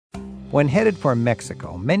When headed for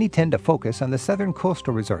Mexico, many tend to focus on the southern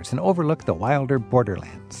coastal resorts and overlook the wilder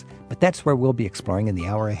borderlands. But that's where we'll be exploring in the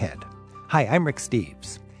hour ahead. Hi, I'm Rick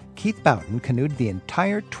Steves. Keith Bowden canoed the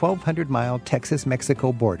entire 1,200-mile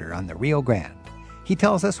Texas-Mexico border on the Rio Grande. He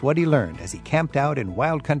tells us what he learned as he camped out in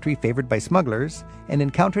wild country favored by smugglers and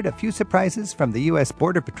encountered a few surprises from the U.S.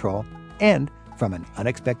 Border Patrol and from an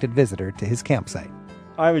unexpected visitor to his campsite.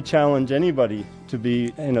 I would challenge anybody to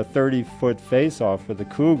be in a 30-foot face-off with a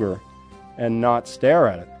cougar and not stare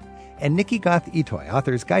at it. And Nikki Goth Itoy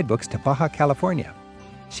authors guidebooks to Baja California.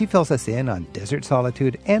 She fills us in on desert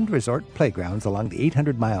solitude and resort playgrounds along the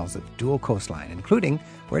 800 miles of dual coastline, including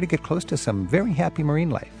where to get close to some very happy marine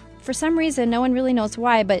life. For some reason, no one really knows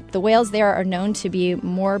why, but the whales there are known to be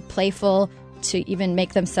more playful, to even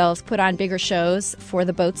make themselves put on bigger shows for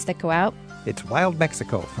the boats that go out. It's Wild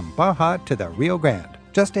Mexico from Baja to the Rio Grande,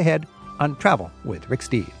 just ahead on Travel with Rick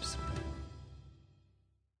Steves.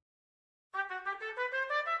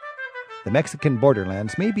 The Mexican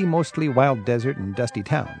borderlands may be mostly wild desert and dusty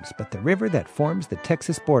towns, but the river that forms the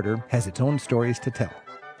Texas border has its own stories to tell.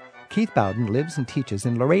 Keith Bowden lives and teaches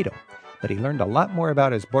in Laredo, but he learned a lot more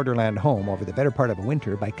about his borderland home over the better part of a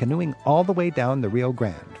winter by canoeing all the way down the Rio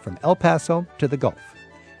Grande, from El Paso to the Gulf.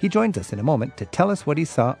 He joins us in a moment to tell us what he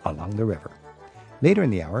saw along the river. Later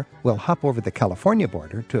in the hour, we'll hop over the California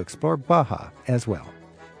border to explore Baja as well.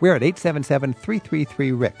 We're at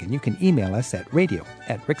 877-333-RICK, and you can email us at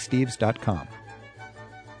radio@ricksteves.com.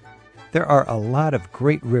 There are a lot of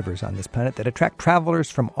great rivers on this planet that attract travelers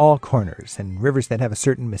from all corners, and rivers that have a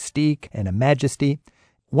certain mystique and a majesty.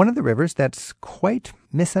 One of the rivers that's quite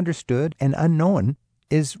misunderstood and unknown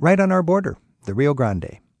is right on our border, the Rio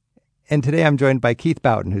Grande. And today I'm joined by Keith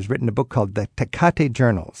Bowden, who's written a book called The Tecate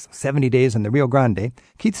Journals, 70 Days on the Rio Grande.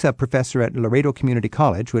 Keith's a professor at Laredo Community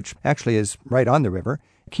College, which actually is right on the river.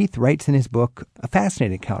 Keith writes in his book a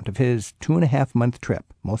fascinating account of his 2.5-month trip,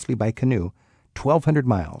 mostly by canoe, 1,200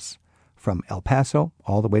 miles, from El Paso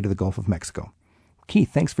all the way to the Gulf of Mexico.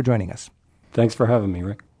 Keith, thanks for joining us. Thanks for having me,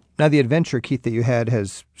 Rick. Now, the adventure, Keith, that you had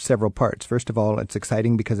has several parts. First of all, it's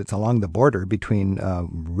exciting because it's along the border between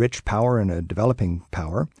rich power and a developing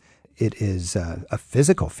power. It is a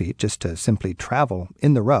physical feat just to simply travel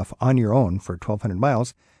in the rough on your own for 1,200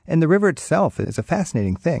 miles. And the river itself is a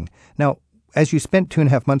fascinating thing. Now, as you spent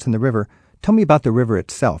 2.5 months in the river, tell me about the river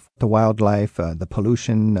itself, the wildlife, the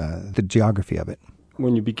pollution, the geography of it.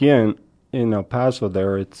 When you begin in El Paso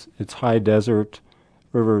there, it's high desert.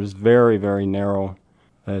 River is very, very narrow.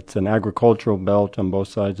 It's an agricultural belt on both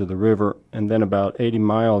sides of the river. And then about 80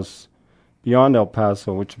 miles beyond El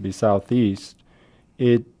Paso, which would be southeast,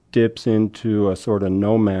 it dips into a sort of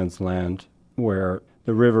no man's land where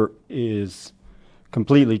the river is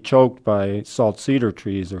completely choked by salt cedar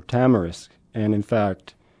trees or tamarisk. And in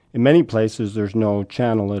fact, in many places, there's no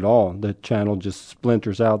channel at all. The channel just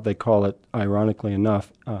splinters out. They call it, ironically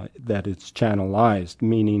enough, that it's channelized,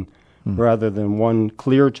 meaning rather than one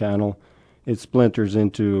clear channel, it splinters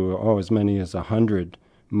into, as many as 100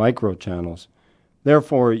 micro channels.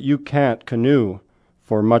 Therefore, you can't canoe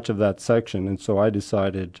for much of that section. And so I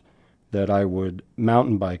decided that I would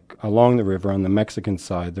mountain bike along the river on the Mexican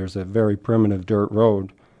side. There's a very primitive dirt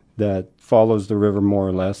road that follows the river more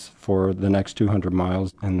or less for the next 200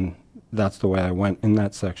 miles, and that's the way I went in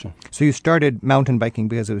that section. So you started mountain biking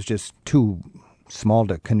because it was just too small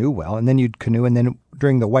to canoe well, and then you'd canoe, and then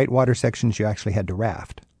during the whitewater sections you actually had to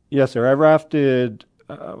raft. Yes, sir. I rafted,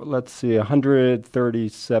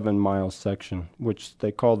 137-mile section, which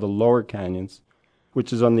they call the Lower Canyons,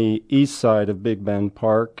 which is on the east side of Big Bend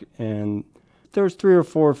Park, and there's 3 or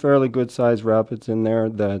 4 fairly good-sized rapids in there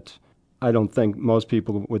that I don't think most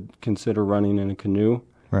people would consider running in a canoe,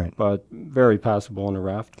 right? But very passable in a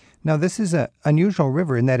raft. Now, this is an unusual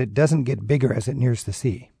river in that it doesn't get bigger as it nears the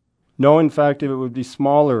sea. No, in fact, it would be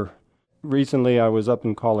smaller. Recently, I was up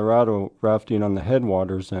in Colorado rafting on the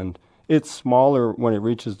headwaters, and it's smaller when it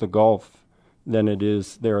reaches the Gulf than it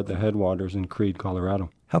is there at the headwaters in Creede,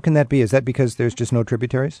 Colorado. How can that be? Is that because there's just no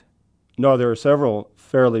tributaries? No, there are several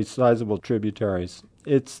fairly sizable tributaries.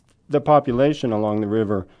 It's the population along the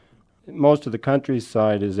river. Most of the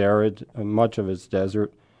countryside is arid, and much of it's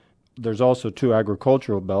desert. There's also 2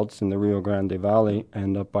 agricultural belts in the Rio Grande Valley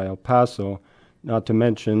and up by El Paso, not to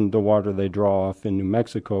mention the water they draw off in New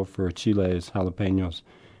Mexico for chiles, jalapenos,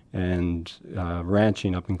 and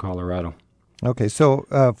ranching up in Colorado. Okay, so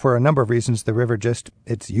for a number of reasons, the river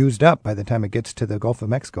it's used up by the time it gets to the Gulf of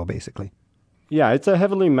Mexico, basically. Yeah, it's a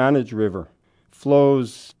heavily managed river.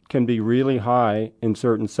 Flows can be really high in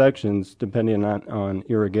certain sections depending on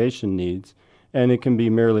irrigation needs, and it can be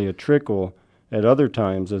merely a trickle at other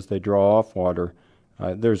times as they draw off water.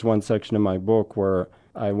 There's one section in my book where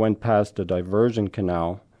I went past a diversion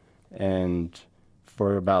canal, and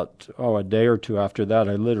for about, a day or two after that,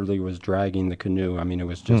 I literally was dragging the canoe. I mean, it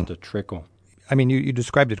was just a trickle. I mean, you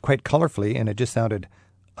described it quite colorfully, and it just sounded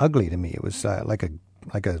ugly to me. It was like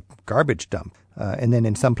a garbage dump. And then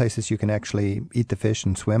in some places you can actually eat the fish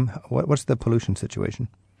and swim. What's the pollution situation?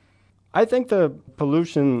 I think the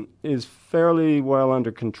pollution is fairly well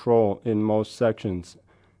under control in most sections.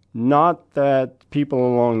 Not that people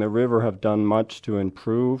along the river have done much to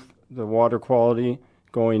improve the water quality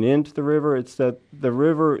going into the river. It's that the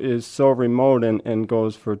river is so remote and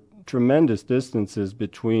goes for tremendous distances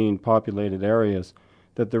between populated areas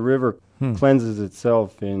that the river cleanses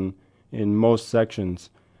itself in most sections.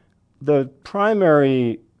 The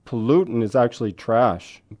primary pollutant is actually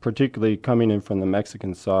trash, particularly coming in from the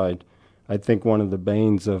Mexican side. I think one of the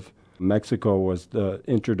banes of Mexico was the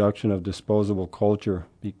introduction of disposable culture,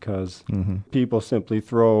 because people simply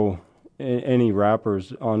throw any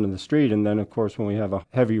wrappers onto the street, and then, of course, when we have a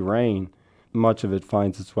heavy rain, much of it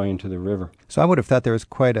finds its way into the river. So I would have thought there was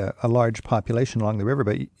quite a large population along the river,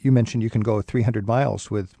 but you mentioned you can go 300 miles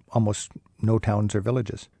with almost no towns or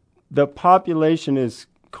villages. The population is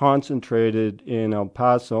concentrated in El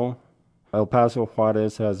Paso. El Paso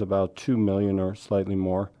Juarez has about 2 million or slightly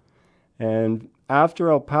more. And after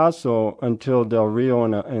El Paso until Del Rio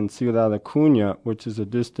and Ciudad Acuña, which is a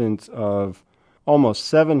distance of almost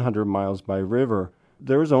 700 miles by river,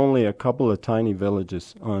 there's only a couple of tiny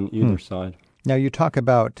villages on either side. Now, you talk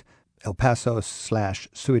about El Paso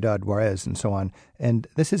 / Ciudad Juarez and so on, and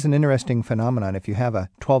this is an interesting phenomenon. If you have a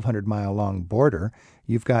 1,200-mile-long border,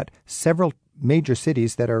 you've got several major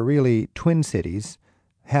cities that are really twin cities,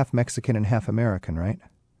 half Mexican and half American, right?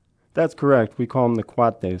 That's correct. We call them the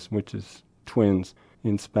cuates, which is twins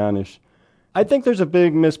in Spanish. I think there's a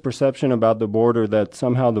big misperception about the border, that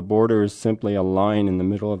somehow the border is simply a line in the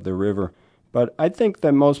middle of the river. But I think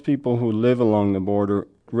that most people who live along the border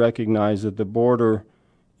recognize that the border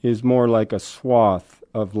is more like a swath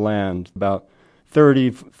of land, about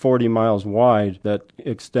 30, 40 miles wide, that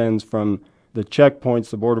extends from the checkpoints,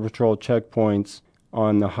 the Border Patrol checkpoints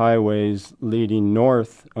on the highways leading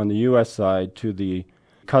north on the U.S. side to the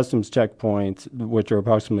customs checkpoints, which are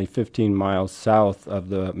approximately 15 miles south of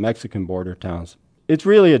the Mexican border towns. It's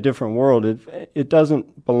really a different world. It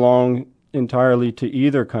doesn't belong entirely to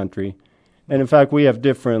either country. And in fact, we have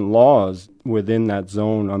different laws within that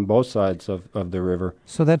zone on both sides of the river.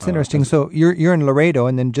 So that's interesting. So you're in Laredo,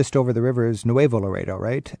 and then just over the river is Nuevo Laredo,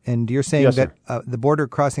 right? And you're saying Yes, that the border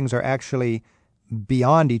crossings are actually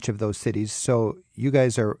beyond each of those cities. So you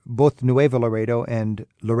guys are both Nuevo Laredo and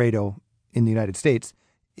Laredo in the United States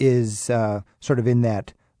is sort of in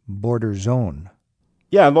that border zone.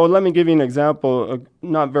 Yeah, well, let me give you an example.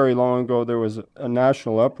 Not very long ago, there was a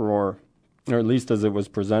national uproar, or at least as it was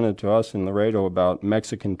presented to us in Laredo, about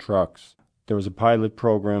Mexican trucks. There was a pilot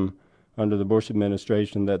program under the Bush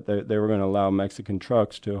administration that they were going to allow Mexican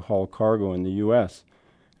trucks to haul cargo in the U.S.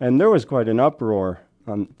 And there was quite an uproar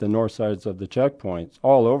on the north sides of the checkpoints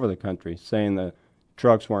all over the country, saying that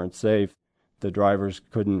trucks weren't safe, the drivers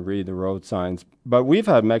couldn't read the road signs. But we've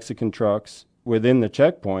had Mexican trucks within the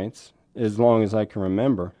checkpoints as long as I can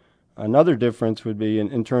remember. Another difference would be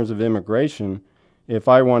in terms of immigration. If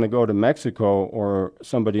I want to go to Mexico, or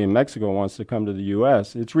somebody in Mexico wants to come to the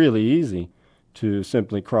U.S., it's really easy to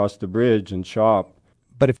simply cross the bridge and shop.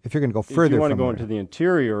 But if you're going to go further, if you want to go into the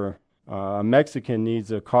interior, a Mexican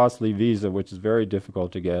needs a costly visa, which is very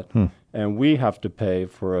difficult to get, and we have to pay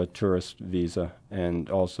for a tourist visa and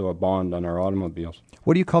also a bond on our automobiles.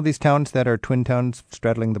 What do you call these towns that are twin towns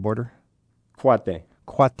straddling the border? Cuate.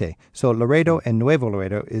 Cuate. So Laredo and Nuevo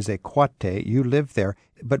Laredo is a cuate. You live there,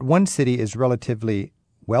 but one city is relatively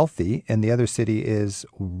wealthy and the other city is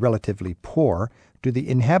relatively poor. Do the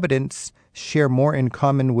inhabitants share more in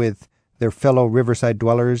common with their fellow riverside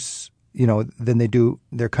dwellers, than they do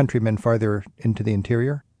their countrymen farther into the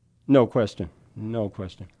interior? No question. No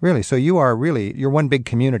question. Really? So you're one big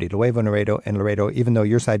community, Nuevo Laredo and Laredo, even though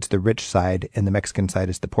your side's the rich side and the Mexican side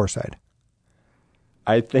is the poor side.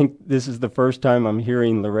 I think this is the first time I'm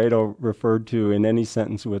hearing Laredo referred to in any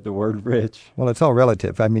sentence with the word rich. Well, it's all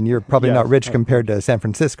relative. I mean, you're probably not rich compared to San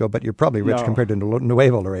Francisco, but you're probably rich compared to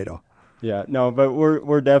Nuevo Laredo. Yeah, no, but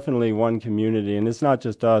we're definitely one community, and it's not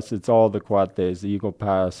just us, it's all the cuates, the Eagle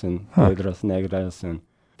Pass and Piedras Negras and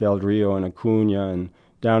Del Rio and Acuña and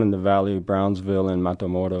down in the valley, Brownsville and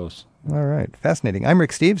Matamoros. All right, fascinating. I'm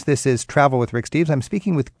Rick Steves. This is Travel with Rick Steves. I'm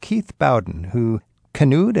speaking with Keith Bowden, who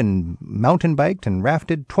canoed and mountain biked and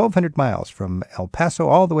rafted 1,200 miles from El Paso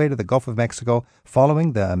all the way to the Gulf of Mexico,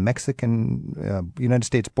 following the Mexican-United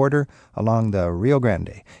States border along the Rio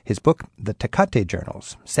Grande. His book, The Tecate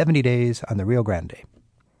Journals, 70 Days on the Rio Grande.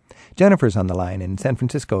 Jennifer's on the line in San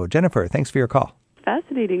Francisco. Jennifer, thanks for your call.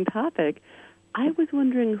 Fascinating topic. I was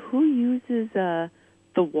wondering who uses the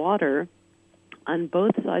water on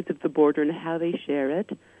both sides of the border and how they share it,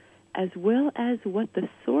 as well as what the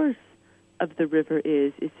source of the river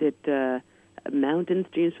is. Is it mountain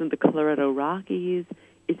streams from the Colorado Rockies?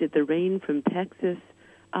 Is it the rain from Texas?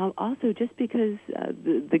 Also, just because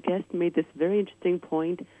the guest made this very interesting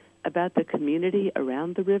point about the community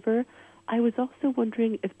around the river, I was also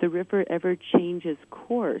wondering if the river ever changes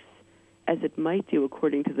course, as it might do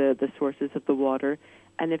according to the sources of the water,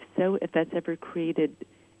 and if so, if that's ever created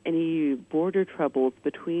any border troubles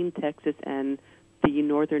between Texas and the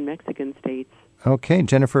northern Mexican states. Okay,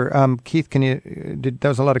 Jennifer. Keith, that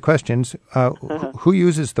was a lot of questions. Who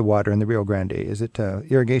uses the water in the Rio Grande? Is it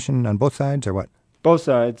irrigation on both sides or what? Both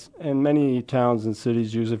sides, and many towns and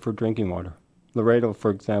cities use it for drinking water. Laredo,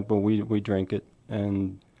 for example, we drink it,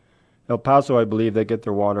 and El Paso, I believe, they get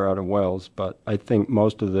their water out of wells, but I think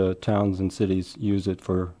most of the towns and cities use it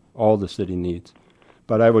for all the city needs.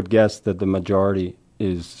 But I would guess that the majority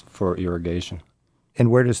is for irrigation.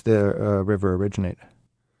 And where does the river originate?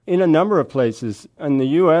 In a number of places. In the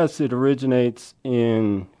U.S., it originates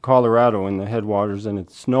in Colorado, in the headwaters, and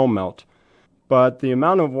it's snowmelt. But the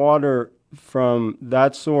amount of water from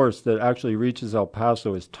that source that actually reaches El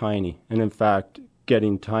Paso is tiny, and in fact,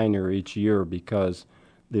 getting tinier each year because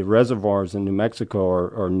the reservoirs in New Mexico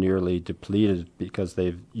are nearly depleted because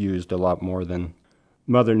they've used a lot more than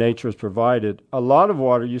Mother Nature has provided. A lot of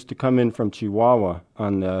water used to come in from Chihuahua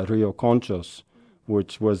on the Rio Conchos,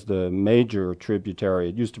 which was the major tributary.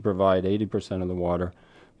 It used to provide 80% of the water.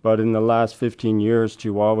 But in the last 15 years,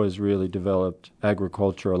 Chihuahua has really developed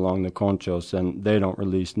agriculture along the Conchos, and they don't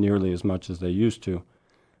release nearly as much as they used to.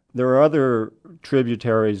 There are other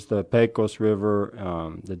tributaries, the Pecos River,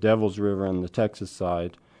 the Devil's River on the Texas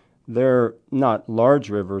side. They're not large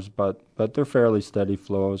rivers, but they're fairly steady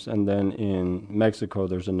flows. And then in Mexico,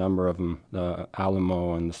 there's a number of them, the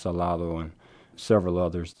Alamo and the Salado and several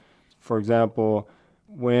others. For example,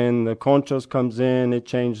 when the Conchos comes in, it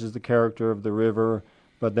changes the character of the river,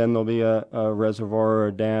 but then there'll be a reservoir or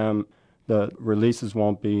a dam. The releases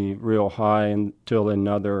won't be real high until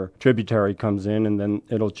another tributary comes in, and then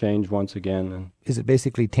it'll change once again. Is it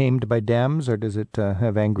basically tamed by dams, or does it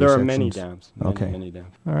have angry sections? There are many dams. Many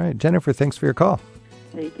dams. All right. Jennifer, thanks for your call.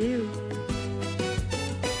 Thank you.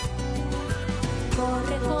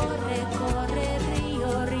 Corre, corre, corre,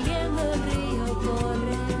 río, riendo el río,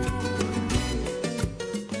 corre.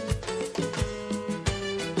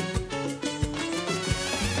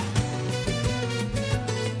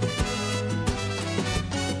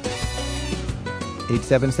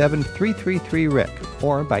 877-333-RICK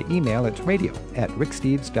or by email at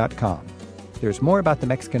radio@ricksteves.com. There's more about the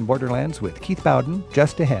Mexican borderlands with Keith Bowden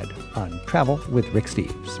just ahead on Travel with Rick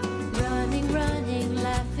Steves. Running, running,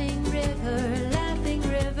 laughing river,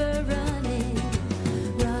 running.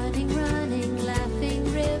 Running, running,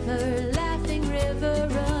 laughing river,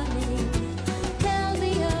 running. Tell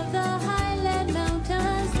me of the highland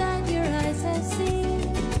mountains that your eyes have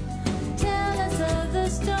seen. Tell us of the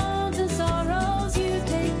stones and sorrows you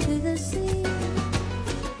take to the sea.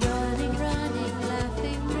 Running, running,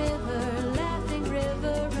 laughing river, running. Running,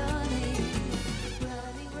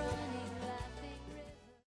 running, laughing river.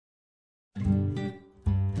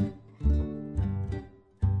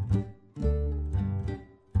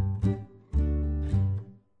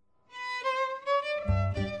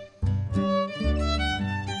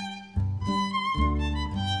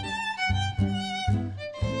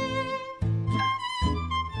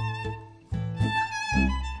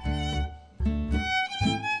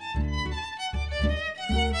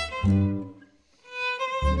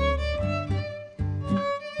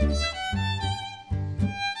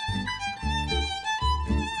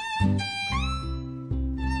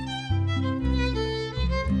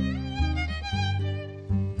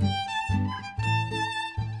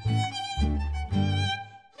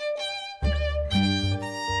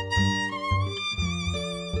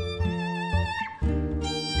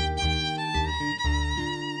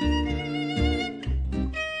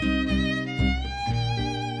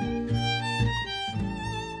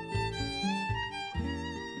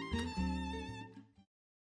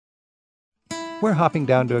 We're hopping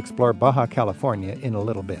down to explore Baja California in a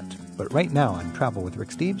little bit. But right now on Travel with Rick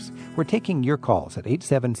Steves, we're taking your calls at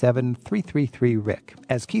 877-333-RICK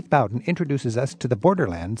as Keith Bowden introduces us to the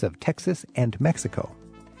borderlands of Texas and Mexico.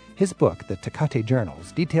 His book, The Tecate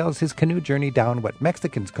Journals, details his canoe journey down what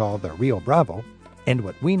Mexicans call the Rio Bravo and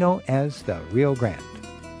what we know as the Rio Grande.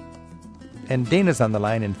 And Dana's on the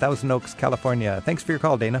line in Thousand Oaks, California. Thanks for your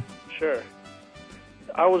call, Dana. Sure.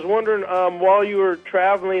 I was wondering, while you were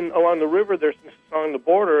traveling along the river there, since it's along the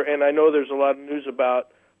border, and I know there's a lot of news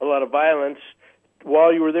about a lot of violence,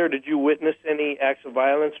 while you were there, did you witness any acts of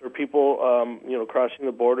violence or people, crossing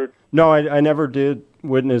the border? No, I never did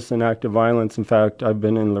witness an act of violence. In fact, I've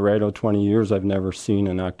been in Laredo 20 years. I've never seen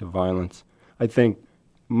an act of violence. I think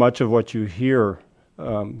much of what you hear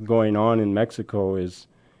going on in Mexico is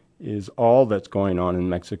all that's going on in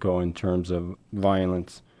Mexico in terms of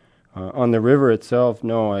violence. On the river itself,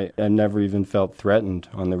 no, I never even felt threatened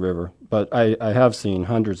on the river. But I have seen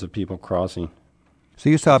hundreds of people crossing. So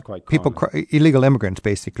you saw quite people, illegal immigrants,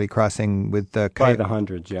 basically crossing with by the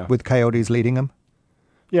hundreds, yeah, with coyotes leading them.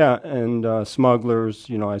 Yeah, and smugglers.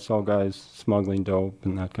 I saw guys smuggling dope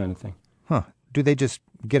and that kind of thing. Huh? Do they just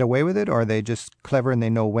get away with it, or are they just clever and they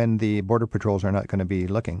know when the border patrols are not going to be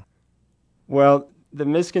looking? Well, the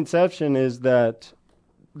misconception is that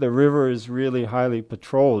the river is really highly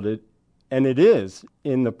patrolled, and it is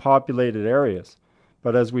in the populated areas.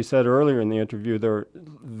 But as we said earlier in the interview, there are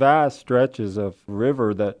vast stretches of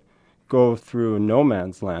river that go through no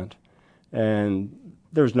man's land. And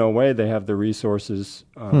there's no way they have the resources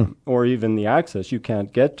or even the access. You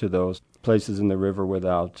can't get to those places in the river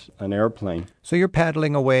without an airplane. So you're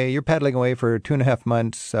paddling away for 2.5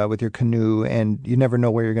 months with your canoe, and you never know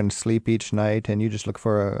where you're going to sleep each night, and you just look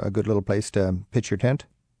for a good little place to pitch your tent?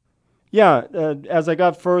 Yeah, as I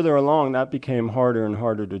got further along, that became harder and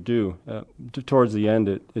harder to do. Towards the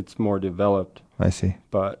end, it's more developed. I see.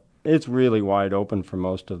 But it's really wide open for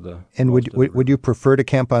most of the... And would you prefer to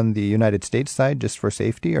camp on the United States side just for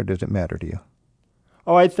safety, or does it matter to you?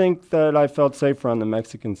 Oh, I think that I felt safer on the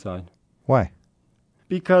Mexican side. Why?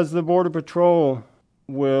 Because the Border Patrol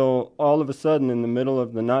will all of a sudden in the middle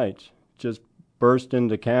of the night just burst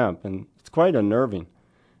into camp, and it's quite unnerving,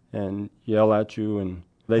 and yell at you, and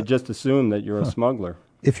they just assume that you're a smuggler.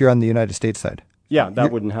 If you're on the United States side? Yeah,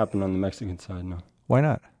 that wouldn't happen on the Mexican side, no. Why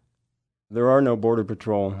not? There are no Border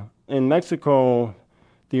Patrol. In Mexico,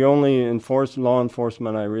 the only law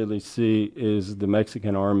enforcement I really see is the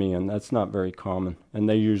Mexican Army, and that's not very common. And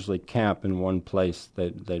they usually camp in one place.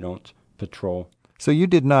 They don't patrol. So you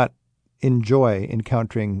did not enjoy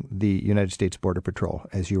encountering the United States Border Patrol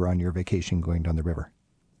as you were on your vacation going down the river?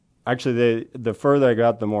 Actually, the further I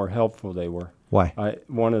got, the more helpful they were. Why?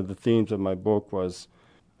 One of the themes of my book was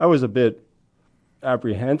I was a bit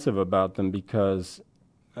apprehensive about them because,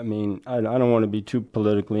 I don't want to be too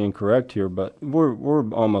politically incorrect here, but we're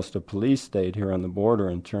almost a police state here on the border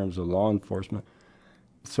in terms of law enforcement.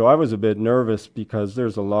 So I was a bit nervous because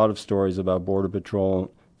there's a lot of stories about Border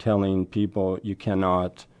Patrol telling people you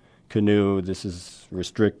cannot canoe, this is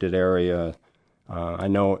restricted area. I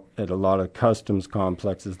know at a lot of customs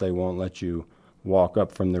complexes they won't let you walk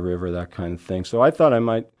up from the river, that kind of thing. So I thought I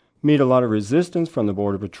might meet a lot of resistance from the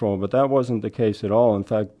Border Patrol, but that wasn't the case at all. In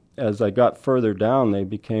fact, as I got further down, they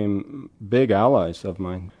became big allies of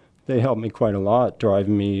mine. They helped me quite a lot,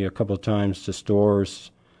 driving me a couple of times to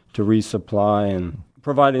stores to resupply and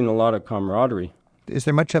providing a lot of camaraderie. Is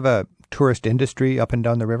there much of a tourist industry up and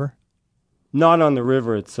down the river? Not on the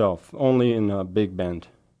river itself, only in Big Bend.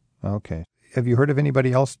 Okay. Have you heard of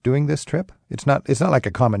anybody else doing this trip? It's not like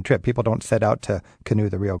a common trip. People don't set out to canoe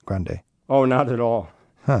the Rio Grande. Oh, not at all.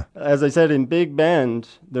 Huh. As I said, in Big Bend,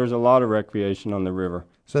 there's a lot of recreation on the river.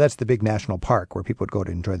 So that's the big national park where people would go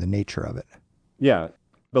to enjoy the nature of it. Yeah.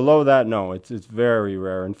 Below that, no, it's very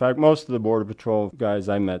rare. In fact, most of the Border Patrol guys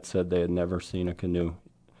I met said they had never seen a canoe.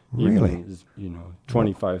 Really? Even,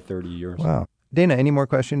 25, 30 years. Wow. Dana, any more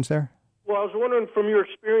questions there? Well, I was wondering, from your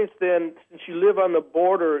experience then, since you live on the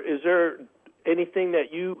border, is there anything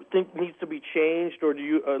that you think needs to be changed, or do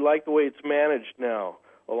you like the way it's managed now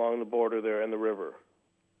along the border there and the river?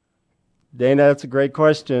 Dana, that's a great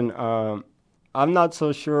question. I'm not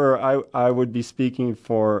so sure I would be speaking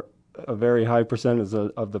for a very high percentage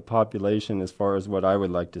of the population as far as what I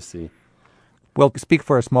would like to see. Well, speak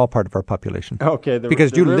for a small part of our population. Okay,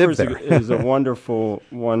 because you live there. Is a wonderful,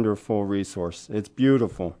 wonderful resource. It's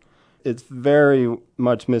beautiful. It's very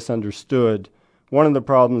much misunderstood. One of the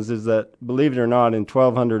problems is that, believe it or not, in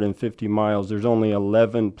 1,250 miles, there's only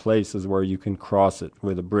 11 places where you can cross it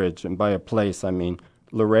with a bridge. And by a place, I mean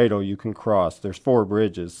Laredo you can cross. There's 4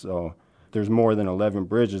 bridges, so there's more than 11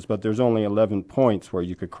 bridges, but there's only 11 points where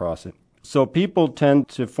you could cross it. So people tend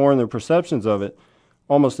to form their perceptions of it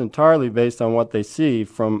almost entirely based on what they see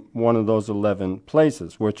from one of those 11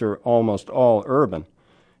 places, which are almost all urban.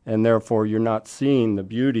 And therefore, you're not seeing the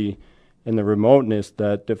beauty and the remoteness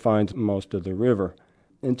that defines most of the river.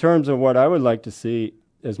 In terms of what I would like to see,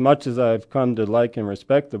 as much as I've come to like and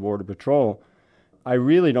respect the Border Patrol, I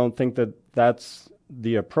really don't think that that's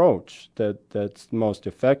the approach that's most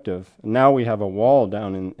effective. Now we have a wall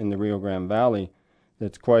down in the Rio Grande Valley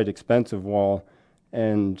that's quite expensive wall,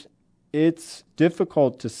 and it's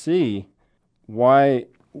difficult to see why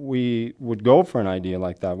we would go for an idea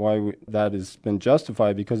like that, that has been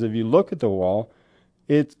justified, because if you look at the wall,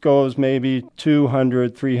 it goes maybe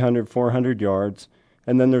 200, 300, 400 yards,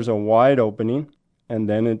 and then there's a wide opening, and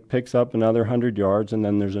then it picks up another 100 yards, and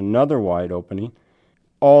then there's another wide opening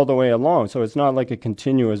all the way along. So it's not like a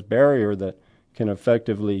continuous barrier that can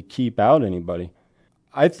effectively keep out anybody.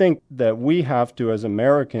 I think that we have to, as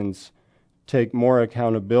Americans, take more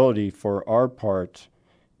accountability for our part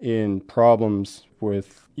in problems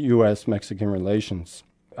with U.S.-Mexican relations.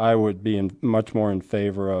 I would be much more in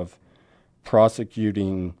favor of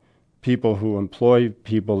prosecuting people who employ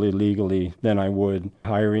people illegally than I would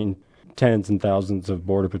hiring tens and thousands of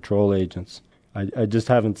Border Patrol agents. I just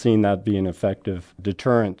haven't seen that be an effective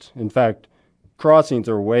deterrent. In fact, crossings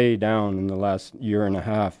are way down in the last year and a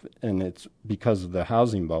half, and it's because of the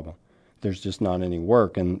housing bubble. There's just not any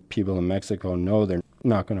work, and people in Mexico know they're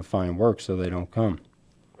not going to find work, so they don't come.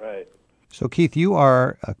 Right. So, Keith, you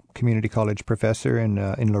are a community college professor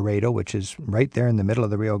in Laredo, which is right there in the middle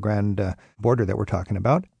of the Rio Grande border that we're talking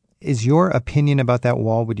about. Is your opinion about that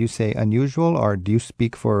wall, would you say, unusual, or do you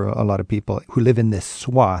speak for a lot of people who live in this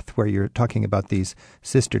swath where you're talking about these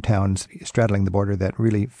sister towns straddling the border that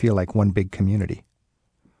really feel like one big community?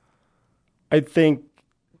 I think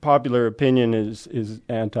popular opinion is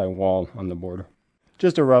anti-wall on the border.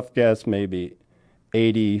 Just a rough guess, maybe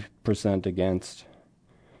 80% against,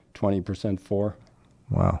 20% for.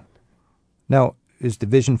 Wow. Now, is the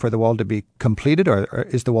vision for the wall to be completed, or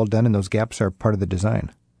is the wall done and those gaps are part of the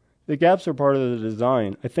design? The gaps are part of the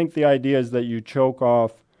design. I think the idea is that you choke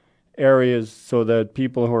off areas so that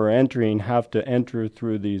people who are entering have to enter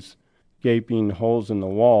through these gaping holes in the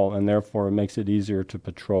wall, and therefore it makes it easier to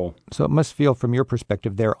patrol. So it must feel, from your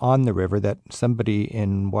perspective there on the river, that somebody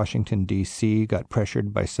in Washington, D.C. got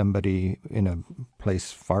pressured by somebody in a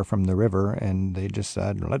place far from the river, and they just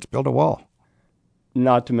said, let's build a wall.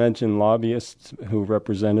 Not to mention lobbyists who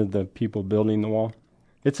represented the people building the wall.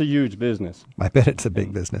 It's a huge business. I bet it's a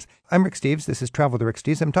big business. I'm Rick Steves. This is Travel with Rick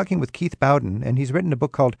Steves. I'm talking with Keith Bowden, and he's written a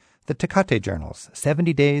book called The Tecate Journals,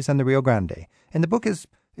 70 Days on the Rio Grande. And the book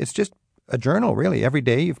it's just a journal, really. Every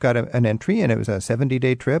day you've got an entry, and it was a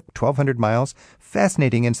 70-day trip, 1,200 miles,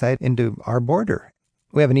 fascinating insight into our border.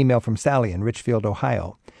 We have an email from Sally in Richfield,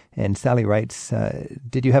 Ohio. And Sally writes,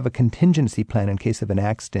 did you have a contingency plan in case of an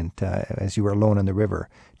accident as you were alone on the river?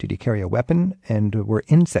 Did you carry a weapon, and were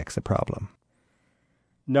insects a problem?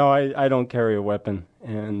 No, I don't carry a weapon,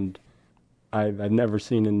 and I've never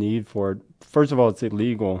seen a need for it. First of all, it's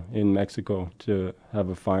illegal in Mexico to have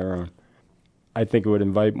a firearm. I think it would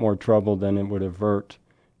invite more trouble than it would avert.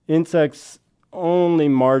 Insects only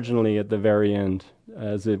marginally at the very end.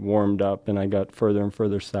 As it warmed up and I got further and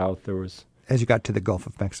further south, there was... As you got to the Gulf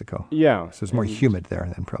of Mexico. Yeah. So it's more humid there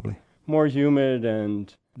then, probably. More humid,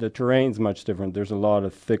 and the terrain's much different. There's a lot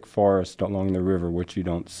of thick forest along the river, which you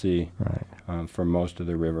don't see for most of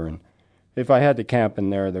the river. And if I had to camp in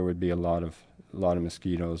there, there would be a lot of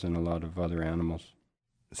mosquitoes and a lot of other animals.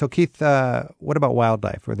 So, Keith, what about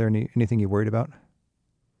wildlife? Were there anything you worried about?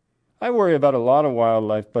 I worry about a lot of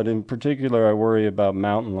wildlife, but in particular I worry about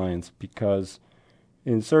mountain lions, because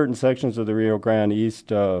in certain sections of the Rio Grande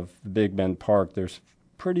east of the Big Bend Park, there's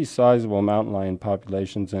pretty sizable mountain lion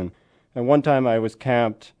populations. And one time I was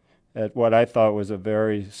camped at what I thought was a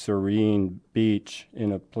very serene beach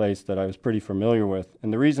in a place that I was pretty familiar with.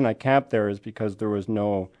 And the reason I camped there is because there was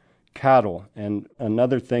no cattle. And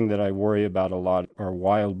another thing that I worry about a lot are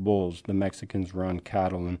wild bulls. The Mexicans run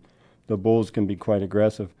cattle, and the bulls can be quite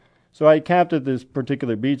aggressive. So I camped at this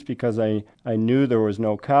particular beach because I knew there was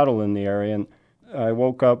no cattle in the area. And I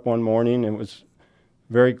woke up one morning, it was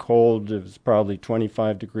very cold, it was probably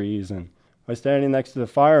 25 degrees, and I was standing next to the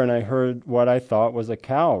fire, and I heard what I thought was a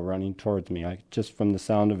cow running towards me, just from the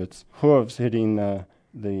sound of its hooves hitting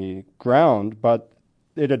the ground. But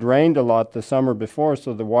it had rained a lot the summer before,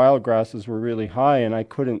 so the wild grasses were really high, and I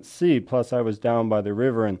couldn't see, plus I was down by the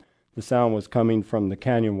river, and the sound was coming from the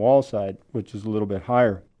canyon wall side, which is a little bit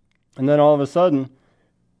higher. And then all of a sudden,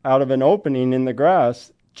 out of an opening in the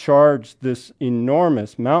grass, charged this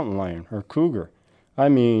enormous mountain lion, or cougar. I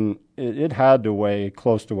mean, it had to weigh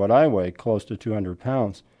close to what I weigh, close to 200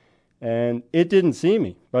 pounds. And it didn't see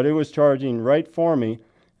me, but it was charging right for me.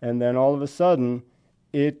 And then all of a sudden,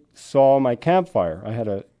 it saw my campfire. I had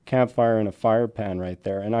a campfire and a fire pan right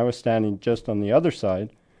there, and I was standing just on the other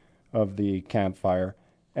side of the campfire.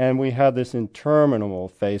 And we had this interminable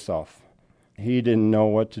face-off. He didn't know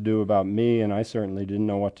what to do about me, and I certainly didn't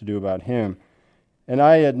know what to do about him. And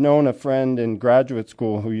I had known a friend in graduate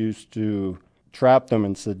school who used to trap them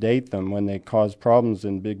and sedate them when they caused problems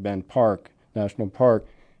in Big Bend Park, National Park.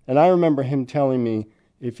 And I remember him telling me,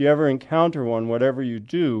 if you ever encounter one, whatever you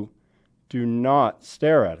do not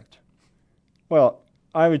stare at it. Well,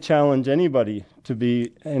 I would challenge anybody to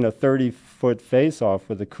be in a 30-foot face-off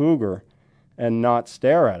with a cougar and not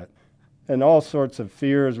stare at it. And all sorts of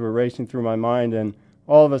fears were racing through my mind, and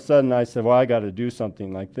all of a sudden I said, well, I got to do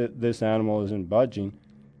something. Like, this animal isn't budging.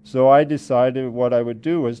 So I decided what I would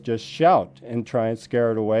do was just shout and try and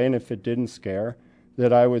scare it away, and if it didn't scare,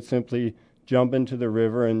 that I would simply jump into the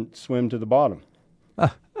river and swim to the bottom.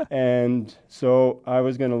 And so I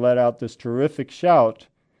was going to let out this terrific shout,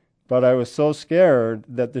 but I was so scared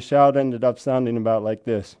that the shout ended up sounding about like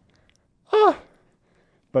this. Ah!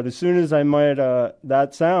 But as soon as I made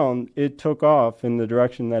that sound, it took off in the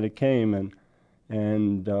direction that it came,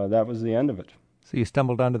 and that was the end of it. So you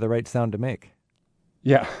stumbled onto the right sound to make.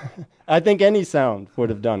 Yeah. I think any sound would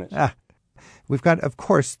have done it. We've got, of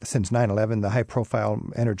course, since 9/11, the high-profile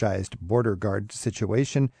energized border guard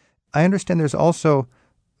situation. I understand there's also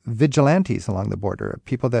vigilantes along the border,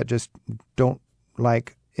 people that just don't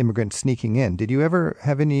like immigrants sneaking in. Did you ever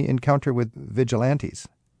have any encounter with vigilantes?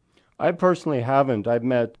 I personally haven't. I've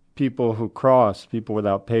met people who crossed, people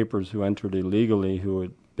without papers who entered illegally, who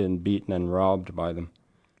had been beaten and robbed by them.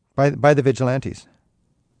 By the vigilantes?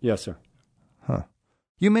 Yes, sir. Huh.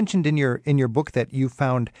 You mentioned in your book that you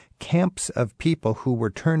found camps of people who were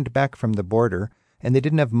turned back from the border, and they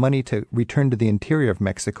didn't have money to return to the interior of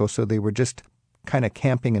Mexico, so they were just kind of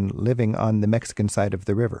camping and living on the Mexican side of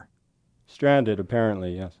the river. Stranded,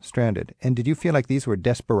 apparently, yes. Stranded. And did you feel like these were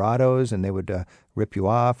desperados and they would rip you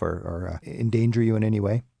off or endanger you in any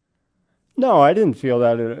way? No, I didn't feel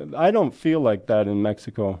that. I don't feel like that in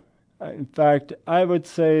Mexico. In fact, I would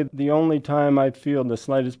say the only time I feel the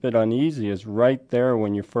slightest bit uneasy is right there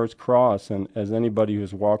when you first cross, and as anybody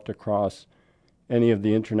who's walked across any of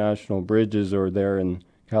the international bridges or there in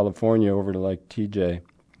California over to like TJ,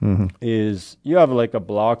 is you have like a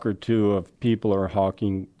block or two of people are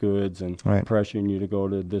hawking goods and pressuring you to go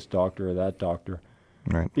to this doctor or that doctor.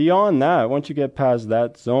 Right. Beyond that, once you get past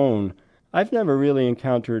that zone, I've never really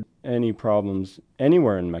encountered any problems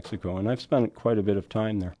anywhere in Mexico, and I've spent quite a bit of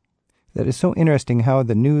time there. That is so interesting how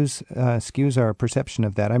the news skews our perception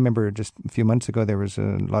of that. I remember just a few months ago there was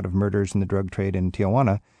a lot of murders in the drug trade in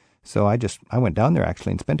Tijuana. So I went down there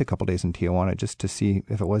actually and spent a couple days in Tijuana just to see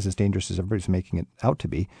if it was as dangerous as everybody's making it out to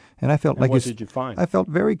be. And I felt like what did you find? I felt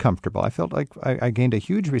very comfortable. I felt like I gained a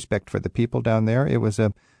huge respect for the people down there. There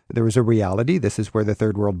was a reality. This is where the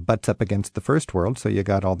third world butts up against the first world. So you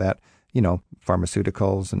got all that,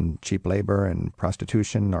 pharmaceuticals and cheap labor and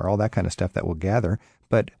prostitution or all that kind of stuff that will gather.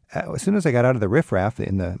 But as soon as I got out of the riffraff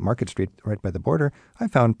in the Market Street right by the border, I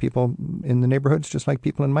found people in the neighborhoods just like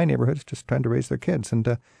people in my neighborhoods just trying to raise their kids.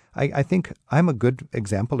 And I think I'm a good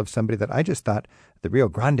example of somebody that I just thought the Rio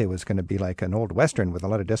Grande was going to be like an old Western with a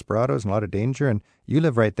lot of desperados and a lot of danger. And you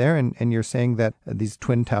live right there, and you're saying that these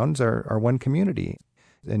twin towns are one community.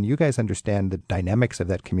 And you guys understand the dynamics of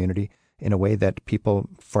that community in a way that people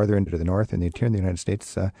farther into the north and the interior of the United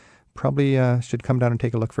States probably should come down and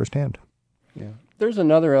take a look firsthand. Yeah. There's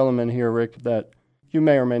another element here, Rick, that you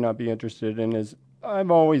may or may not be interested in is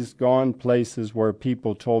I've always gone places where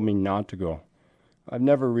people told me not to go. I've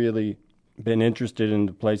never really been interested in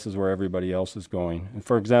the places where everybody else is going. And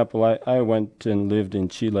for example, I went and lived in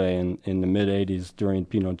Chile in the mid-'80s during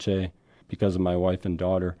Pinochet because of my wife and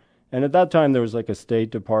daughter. And at that time, there was like a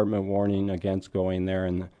State Department warning against going there,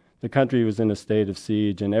 and the country was in a state of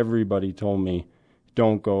siege, and everybody told me,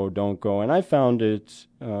 don't go, don't go. And I found it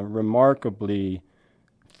remarkably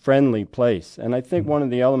friendly place. And I think one of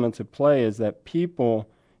the elements at play is that people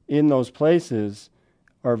in those places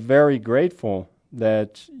are very grateful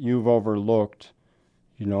that you've overlooked,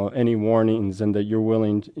 any warnings, and that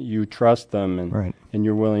you trust them, and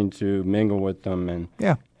you're willing to mingle with them,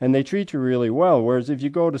 and they treat you really well. Whereas if you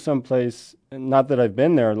go to some place, not that I've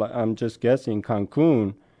been there, I'm just guessing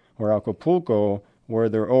Cancun or Acapulco, where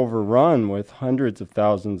they're overrun with hundreds of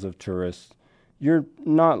thousands of tourists, you're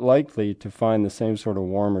not likely to find the same sort of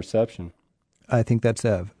warm reception. I think that's,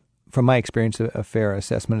 from my experience, a fair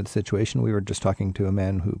assessment of the situation. We were just talking to a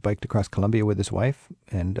man who biked across Colombia with his wife,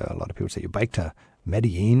 and a lot of people say, you biked to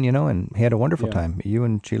Medellin, and he had a wonderful time. You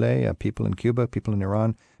in Chile, people in Cuba, people in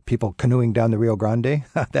Iran, people canoeing down the Rio Grande.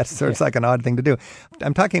 That's sort of like an odd thing to do.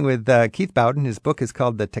 I'm talking with Keith Bowden. His book is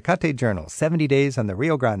called The Tecate Journal, 70 Days on the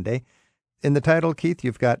Rio Grande. In the title, Keith,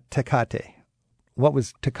 you've got Tecate. What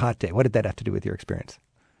was Tecate? What did that have to do with your experience?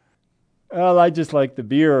 Well, I just like the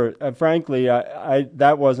beer. Frankly, I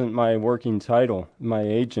that wasn't my working title. My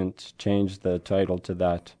agent changed the title to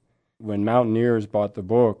that. When Mountaineers bought the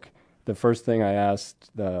book, the first thing I asked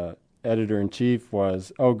the editor-in-chief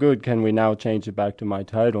was, "Oh, good, can we now change it back to my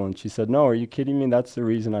title?" And she said, "No, are you kidding me? That's the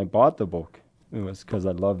reason I bought the book. It was because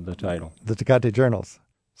I loved the title." The Tecate Journals.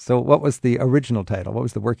 So what was the original title? What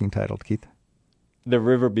was the working title, Keith? The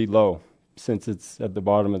River Below, since it's at the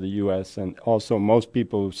bottom of the U.S., and also most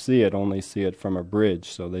people who see it only see it from a bridge,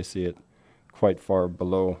 so they see it quite far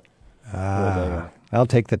below where they are. I'll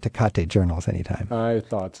take the Tecate Journals anytime. I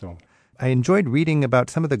thought so. I enjoyed reading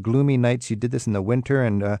about some of the gloomy nights. You did this in the winter,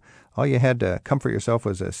 and all you had to comfort yourself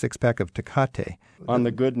was a six-pack of Tecate. On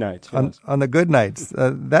the good nights, yes. On the good nights.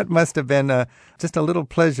 That must have been just a little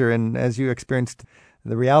pleasure as you experienced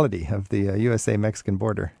the reality of the USA-Mexican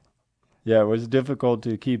border. Yeah, it was difficult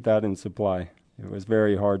to keep that in supply. It was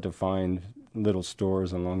very hard to find little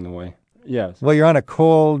stores along the way. Yes. Well, you're on a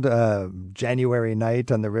cold January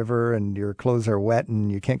night on the river, and your clothes are wet,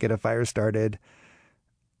 and you can't get a fire started.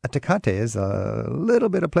 A Tecate is a little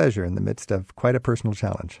bit of pleasure in the midst of quite a personal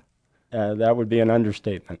challenge. That would be an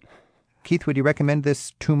understatement. Keith, would you recommend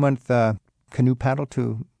this 2-month canoe paddle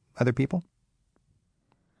to other people?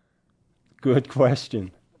 Good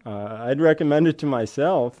question. I'd recommend it to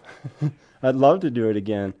myself. I'd love to do it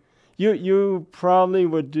again. You probably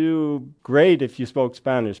would do great if you spoke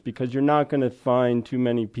Spanish, because you're not going to find too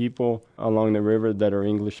many people along the river that are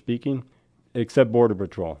English-speaking, except Border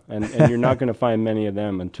Patrol. And you're not going to find many of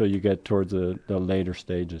them until you get towards the later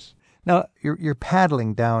stages. Now, you're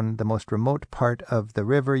paddling down the most remote part of the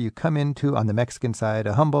river. You come into, on the Mexican side,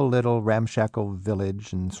 a humble little ramshackle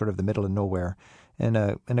village in sort of the middle of nowhere. And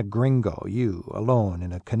a gringo, you, alone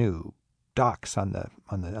in a canoe, docks on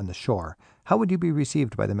the shore. How would you be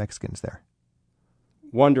received by the Mexicans there?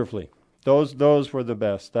 Wonderfully. Those were the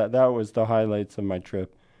best. That was the highlights of my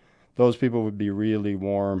trip. Those people would be really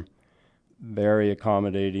warm, very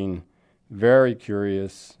accommodating, very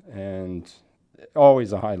curious, and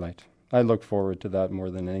always a highlight. I look forward to that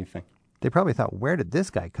more than anything. They probably thought, where did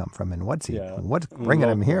this guy come from, and what's Local. bringing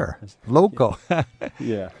him here? Local.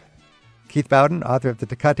 Yeah. Keith Bowden, author of the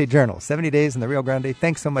Tecate Journal, 70 Days in the Rio Grande.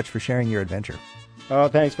 Thanks so much for sharing your adventure. Oh,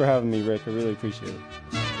 thanks for having me, Rick. I really appreciate it.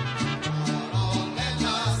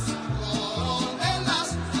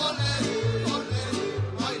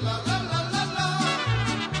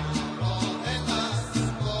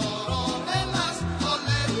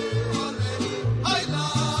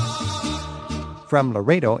 From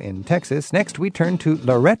Laredo in Texas, next we turn to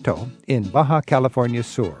Loreto in Baja California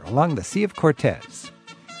Sur, along the Sea of Cortez.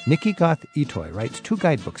 Nikki Goth Itoy writes 2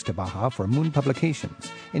 guidebooks to Baja for Moon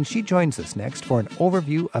Publications, and she joins us next for an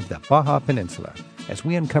overview of the Baja Peninsula as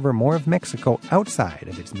we uncover more of Mexico outside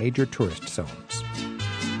of its major tourist zones.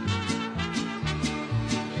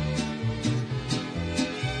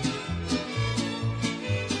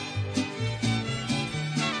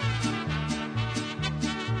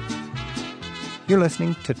 You're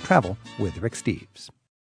listening to Travel with Rick Steves.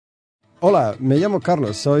 Hola, me llamo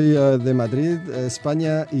Carlos, soy de Madrid,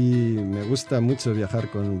 España, y me gusta mucho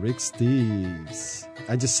viajar con Rick Steves.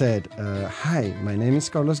 I just said, hi, my name is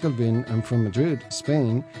Carlos Galvin, I'm from Madrid,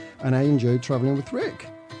 Spain, and I enjoy traveling with Rick.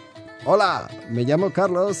 Hola, me llamo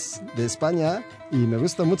Carlos, de España, y me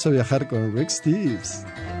gusta mucho viajar con Rick Steves.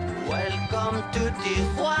 Welcome to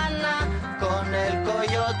Tijuana, con el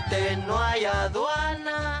coyote no hay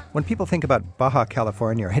aduana. When people think about Baja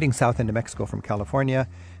California or heading south into Mexico from California,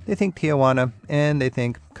 they think Tijuana and they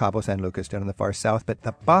think Cabo San Lucas down in the far south. But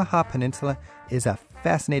the Baja Peninsula is a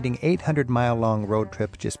fascinating 800-mile-long road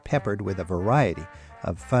trip just peppered with a variety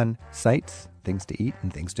of fun sights, things to eat,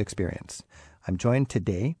 and things to experience. I'm joined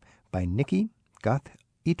today by Nikki Goth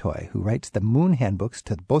Itoy, who writes the Moon Handbooks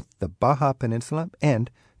to both the Baja Peninsula and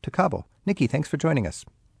to Cabo. Nikki, thanks for joining us.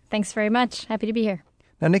 Thanks very much. Happy to be here.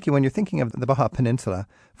 Now, Nikki, when you're thinking of the Baja Peninsula,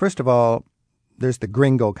 first of all, there's the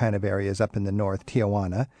gringo kind of areas up in the north,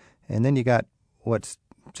 Tijuana, and then you got what's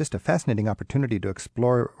just a fascinating opportunity to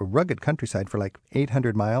explore a rugged countryside for like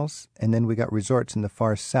 800 miles, and then we got resorts in the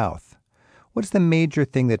far south. What's the major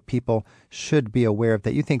thing that people should be aware of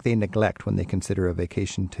that you think they neglect when they consider a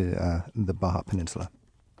vacation to the Baja Peninsula?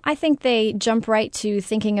 I think they jump right to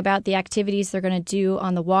thinking about the activities they're going to do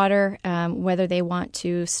on the water, whether they want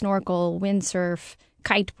to snorkel, windsurf,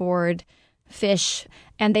 kiteboard, fish,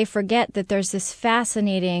 and they forget that there's this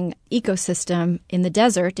fascinating ecosystem in the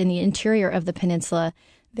desert, in the interior of the peninsula.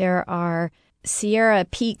 There are Sierra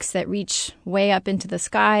peaks that reach way up into the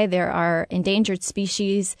sky. There are endangered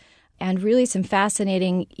species, and really some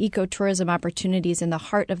fascinating ecotourism opportunities in the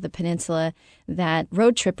heart of the peninsula that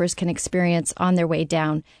road trippers can experience on their way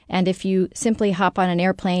down. And if you simply hop on an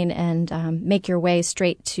airplane and make your way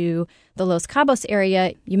straight to the Los Cabos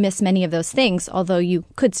area, you miss many of those things, although you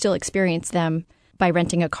could still experience them by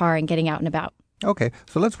renting a car and getting out and about. Okay,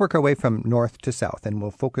 so let's work our way from north to south, and we'll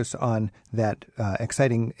focus on that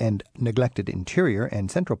exciting and neglected interior and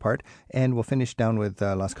central part, and we'll finish down with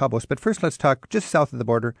Los Cabos. But first, let's talk just south of the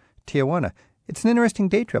border, Tijuana. It's an interesting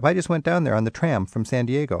day trip. I just went down there on the tram from San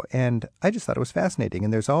Diego, and I just thought it was fascinating.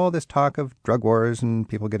 And there's all this talk of drug wars and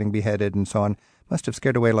people getting beheaded and so on. Must have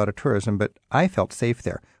scared away a lot of tourism, but I felt safe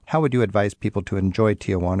there. How would you advise people to enjoy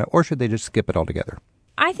Tijuana, or should they just skip it altogether?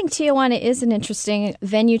 I think Tijuana is an interesting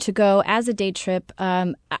venue to go as a day trip.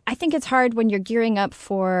 I think it's hard when you're gearing up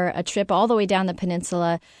for a trip all the way down the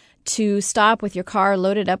peninsula to stop with your car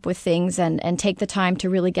loaded up with things and take the time to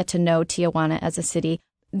really get to know Tijuana as a city.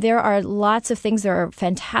 There are lots of things. There are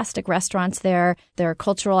fantastic restaurants there. There are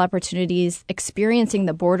cultural opportunities. Experiencing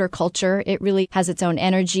the border culture, it really has its own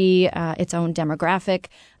energy, its own demographic.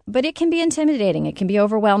 But it can be intimidating. It can be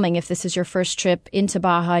overwhelming if this is your first trip into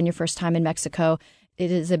Baja and your first time in Mexico. It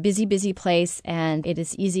is a busy, busy place, and it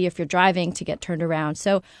is easy if you're driving to get turned around.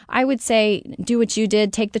 So I would say do what you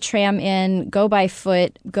did. Take the tram in, go by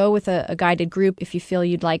foot, go with a guided group if you feel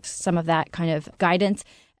you'd like some of that kind of guidance.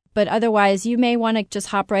 But otherwise, you may want to just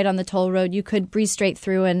hop right on the toll road. You could breeze straight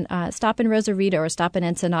through and stop in Rosarito or stop in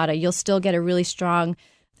Ensenada. You'll still get a really strong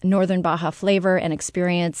Northern Baja flavor and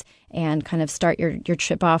experience, and kind of start your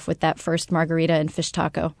trip off with that first margarita and fish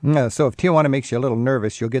taco. So if Tijuana makes you a little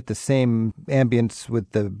nervous, you'll get the same ambience with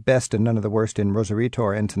the best and none of the worst in Rosarito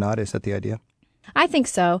or Ensenada. Is that the idea? I think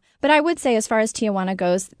so. But I would say as far as Tijuana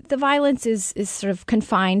goes, the violence is sort of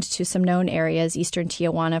confined to some known areas, eastern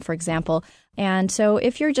Tijuana, for example. And so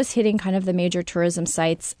if you're just hitting kind of the major tourism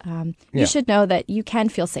sites, you should know that you can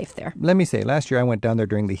feel safe there. Let me say, last year I went down there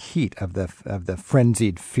during the heat of the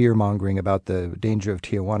frenzied fear-mongering about the danger of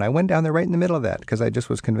Tijuana. I went down there right in the middle of that because I just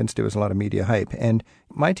was convinced it was a lot of media hype. And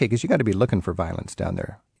my take is you got to be looking for violence down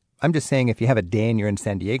there. I'm just saying if you have a day and you're in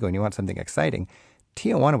San Diego and you want something exciting,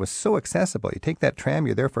 Tijuana was so accessible. You take that tram,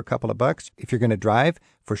 you're there for a couple of bucks. If you're going to drive,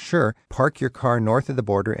 for sure, park your car north of the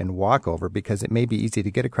border and walk over because it may be easy to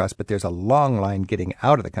get across, but there's a long line getting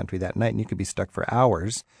out of the country that night and you could be stuck for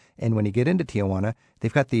hours. And when you get into Tijuana,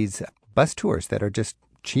 they've got these bus tours that are just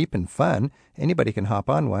cheap and fun. Anybody can hop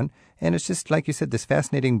on one. And it's just, like you said, this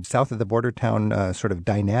fascinating south of the border town sort of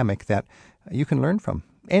dynamic that you can learn from.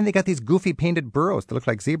 And they got these goofy painted burros that look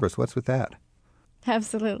like zebras. What's with that?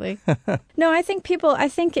 Absolutely. No, I think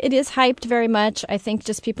it is hyped very much. I think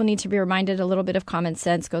just people need to be reminded a little bit of common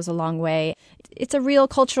sense goes a long way. It's a real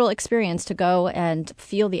cultural experience to go and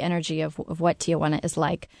feel the energy of what Tijuana is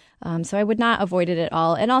like. So I would not avoid it at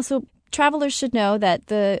all. And also, travelers should know that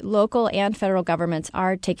the local and federal governments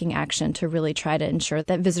are taking action to really try to ensure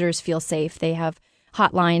that visitors feel safe. They have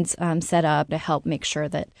hotlines set up to help make sure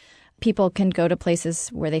that people can go to places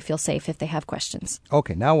where they feel safe if they have questions.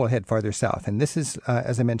 Okay, now we'll head farther south. And this is,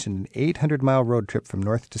 as I mentioned, an 800-mile road trip from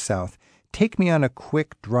north to south. Take me on a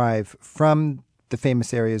quick drive from the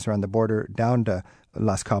famous areas around the border down to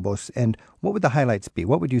Los Cabos. And what would the highlights be?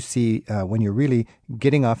 What would you see when you're really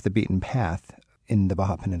getting off the beaten path in the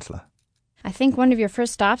Baja Peninsula? I think one of your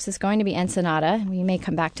first stops is going to be Ensenada. We may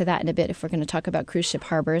come back to that in a bit if we're going to talk about cruise ship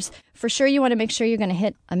harbors. For sure, you want to make sure you're going to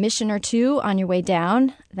hit a mission or two on your way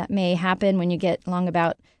down. That may happen when you get along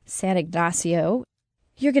about San Ignacio.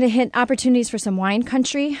 You're going to hit opportunities for some wine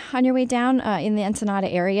country on your way down in the Ensenada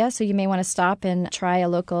area, so you may want to stop and try a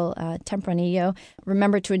local Tempranillo.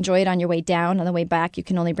 Remember to enjoy it on your way down. On the way back, you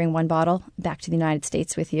can only bring one bottle back to the United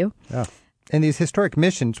States with you. Oh. And these historic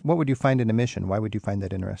missions, what would you find in a mission? Why would you find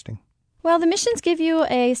that interesting? Well, the missions give you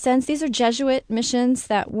a sense. These are Jesuit missions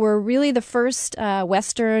that were really the first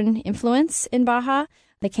Western influence in Baja.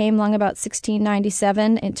 They came along about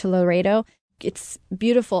 1697 into Laredo. It's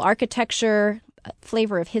beautiful architecture,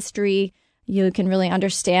 flavor of history. You can really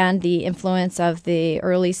understand the influence of the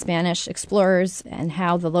early Spanish explorers and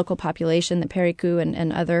how the local population, the Pericu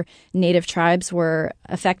and other native tribes were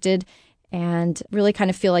affected, and really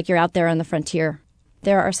kind of feel like you're out there on the frontier.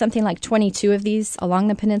 There are something like 22 of these along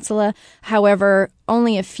the peninsula. However,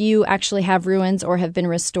 only a few actually have ruins or have been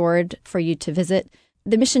restored for you to visit.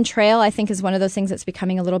 The Mission Trail, I think, is one of those things that's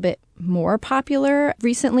becoming a little bit more popular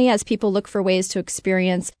recently as people look for ways to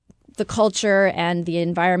experience the culture and the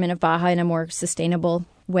environment of Baja in a more sustainable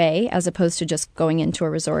way, as opposed to just going into a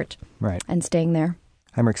resort and staying there.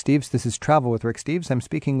 I'm Rick Steves. This is Travel with Rick Steves. I'm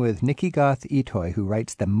speaking with Nikki Goth Itoy, who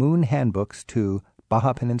writes the Moon Handbooks to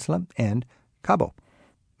Baja Peninsula and Cabo.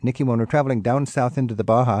 Nikki, when we're traveling down south into the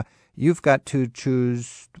Baja, You've got to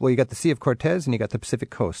choose, well, you got the Sea of Cortez and you got the Pacific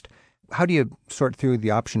Coast. How do you sort through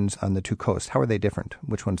the options on the two coasts? How are they different?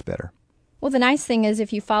 Which one's better? Well, the nice thing is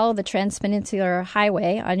if you follow the Transpeninsular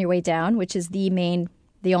Highway on your way down, which is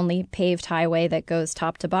the only paved highway that goes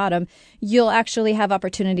top to bottom, you'll actually have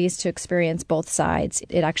opportunities to experience both sides.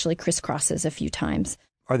 It actually crisscrosses a few times.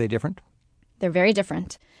 Are they different? They're very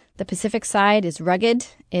different. The Pacific side is rugged.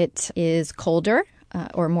 It is colder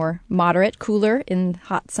or more moderate, cooler in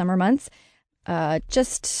hot summer months.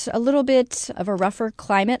 Just a little bit of a rougher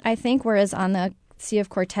climate, I think, whereas on the Sea of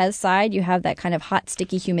Cortez side, you have that kind of hot,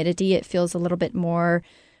 sticky humidity. It feels a little bit more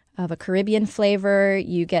of a Caribbean flavor.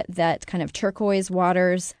 You get that kind of turquoise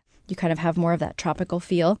waters. You kind of have more of that tropical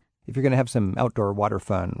feel. If you're going to have some outdoor water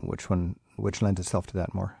fun, which lends itself to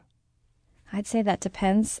that more? I'd say that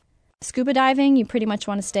depends. Scuba diving, you pretty much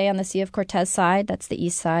want to stay on the Sea of Cortez side. That's the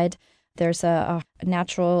east side. There's a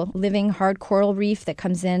natural living hard coral reef that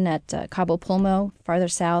comes in at Cabo Pulmo, farther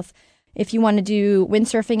south. If you want to do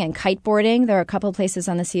windsurfing and kiteboarding, there are a couple of places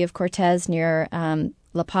on the Sea of Cortez near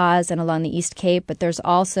La Paz and along the East Cape, but there's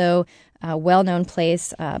also a well-known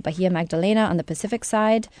place, Bahia Magdalena, on the Pacific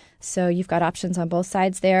side. So you've got options on both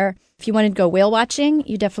sides there. If you want to go whale watching,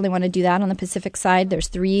 you definitely want to do that on the Pacific side. There's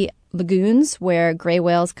 3 lagoons where gray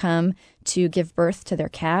whales come to give birth to their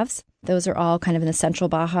calves. Those are all kind of in the central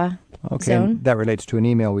Baja zone. And that relates to an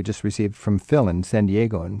email we just received from Phil in San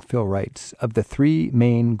Diego. And Phil writes, of the 3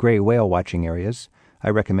 main gray whale watching areas, I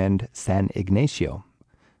recommend San Ignacio.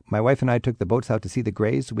 My wife and I took the boats out to see the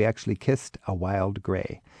grays. We actually kissed a wild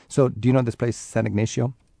gray. So do you know this place, San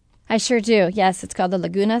Ignacio? I sure do. Yes, it's called the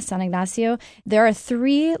Laguna San Ignacio. There are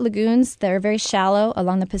 3 lagoons that are very shallow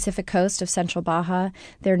along the Pacific coast of Central Baja.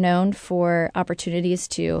 They're known for opportunities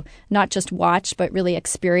to not just watch, but really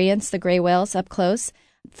experience the gray whales up close.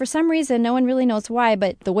 For some reason, no one really knows why,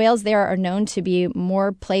 but the whales there are known to be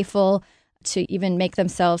more playful, to even make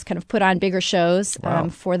themselves kind of put on bigger shows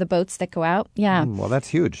for the boats that go out. Yeah. Well, that's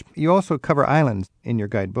huge. You also cover islands in your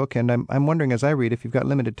guidebook, and I'm wondering, as I read, if you've got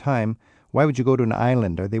limited time, why would you go to an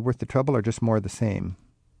island? Are they worth the trouble or just more of the same?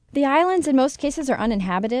 The islands in most cases are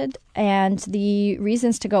uninhabited, and the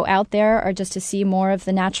reasons to go out there are just to see more of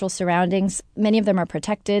the natural surroundings. Many of them are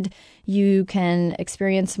protected. You can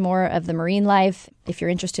experience more of the marine life. If you're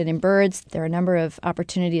interested in birds, there are a number of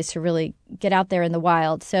opportunities to really get out there in the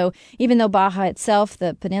wild. So even though Baja itself,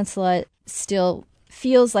 the peninsula, still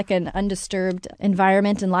feels like an undisturbed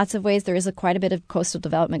environment in lots of ways, there is quite a bit of coastal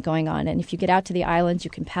development going on. And if you get out to the islands,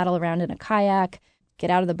 you can paddle around in a kayak, get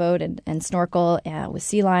out of the boat and snorkel with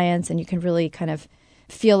sea lions, and you can really kind of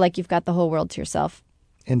feel like you've got the whole world to yourself.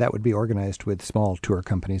 And that would be organized with small tour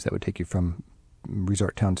companies that would take you from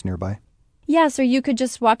resort towns nearby? Yes, or you could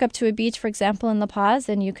just walk up to a beach, for example, in La Paz,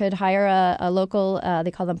 and you could hire a local,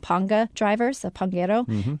 they call them panga drivers, a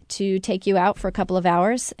panguero, to take you out for a couple of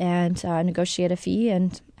hours and negotiate a fee,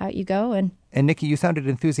 and out you go. And Nikki, you sounded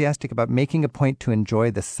enthusiastic about making a point to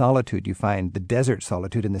enjoy the solitude you find, the desert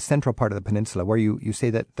solitude in the central part of the peninsula, where you say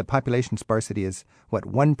that the population sparsity is,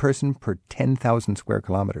 1 person per 10,000 square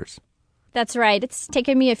kilometers? That's right. It's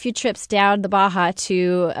taken me a few trips down the Baja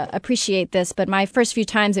to appreciate this, but my first few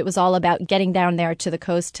times it was all about getting down there to the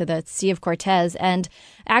coast, to the Sea of Cortez. And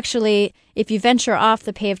actually, if you venture off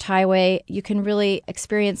the paved highway, you can really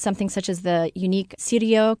experience something such as the unique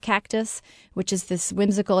Sirio cactus, which is this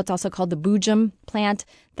whimsical, it's also called the bujum plant,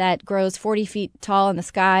 that grows 40 feet tall in the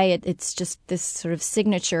sky. It's just this sort of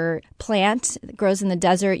signature plant that grows in the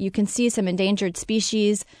desert. You can see some endangered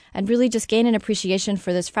species and really just gain an appreciation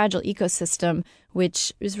for this fragile ecosystem,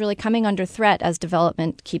 which is really coming under threat as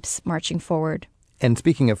development keeps marching forward. And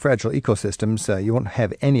speaking of fragile ecosystems, you won't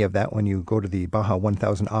have any of that when you go to the Baja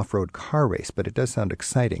 1000 off-road car race, but it does sound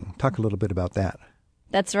exciting. Talk a little bit about that.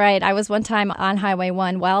 That's right. I was one time on Highway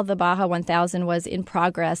 1 while the Baja 1000 was in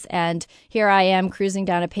progress, and here I am cruising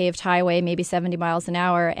down a paved highway, maybe 70 miles an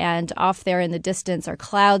hour, and off there in the distance are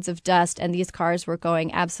clouds of dust, and these cars were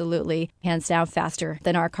going absolutely, hands down, faster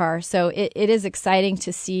than our car. So it is exciting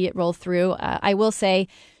to see it roll through. I will say,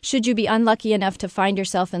 should you be unlucky enough to find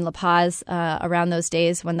yourself in La Paz around those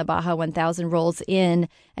days when the Baja 1000 rolls in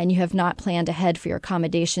and you have not planned ahead for your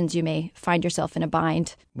accommodations, you may find yourself in a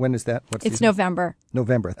bind. When is that? What It's season? November.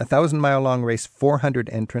 November. 1,000-mile-long race, 400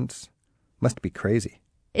 entrants. Must be crazy.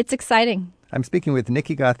 It's exciting. I'm speaking with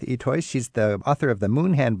Nikki Goth-Itoy. She's the author of the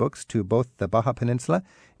Moon Handbooks to both the Baja Peninsula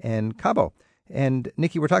and Cabo. And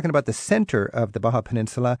Nikki, we're talking about the center of the Baja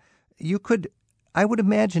Peninsula. I would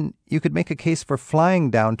imagine you could make a case for flying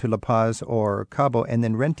down to La Paz or Cabo and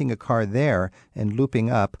then renting a car there and looping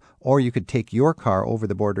up, or you could take your car over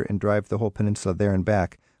the border and drive the whole peninsula there and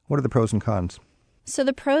back. What are the pros and cons? So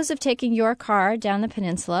the pros of taking your car down the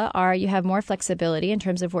peninsula are you have more flexibility in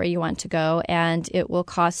terms of where you want to go, and it will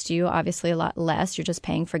cost you obviously a lot less. You're just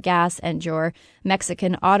paying for gas and your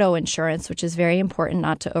Mexican auto insurance, which is very important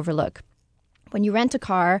not to overlook. When you rent a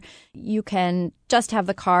car, you can just have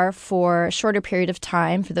the car for a shorter period of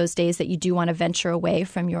time for those days that you do want to venture away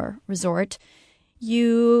from your resort.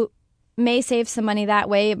 You may save some money that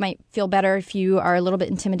way. It might feel better if you are a little bit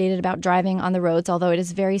intimidated about driving on the roads, although it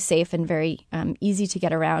is very safe and very easy to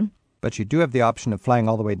get around. But you do have the option of flying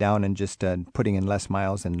all the way down and just putting in less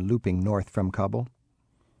miles and looping north from Cabo?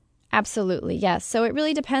 Absolutely, yes. So it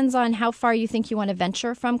really depends on how far you think you want to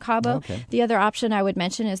venture from Cabo. Okay. The other option I would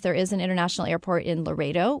mention is there is an international airport in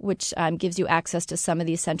Laredo, which gives you access to some of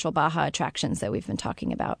these Central Baja attractions that we've been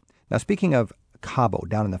talking about. Now, speaking of Cabo,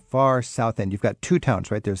 down in the far south end, you've got two towns,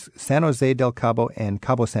 right? There's San Jose del Cabo and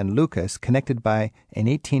Cabo San Lucas, connected by an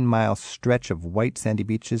 18-mile stretch of white sandy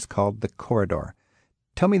beaches called the Corridor.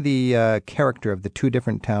 Tell me the character of the two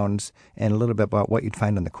different towns and a little bit about what you'd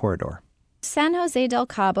find on the Corridor. San Jose del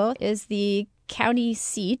Cabo is the county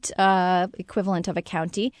seat, equivalent of a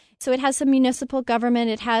county. So it has some municipal government.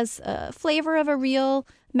 It has a flavor of a real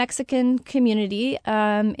Mexican community.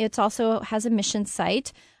 It also has a mission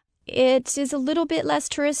site. It is a little bit less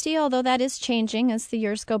touristy, although that is changing as the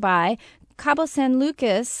years go by. Cabo San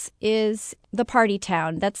Lucas is the party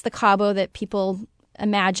town. That's the Cabo that people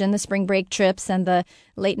imagine, the spring break trips and the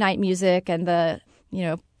late night music and the,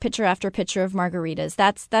 picture after picture of margaritas.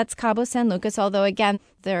 That's Cabo San Lucas, although, again,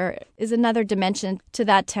 there is another dimension to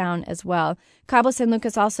that town as well. Cabo San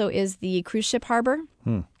Lucas also is the cruise ship harbor.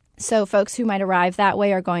 So folks who might arrive that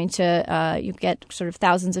way are going to, you get sort of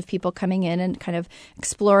thousands of people coming in and kind of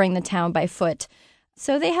exploring the town by foot.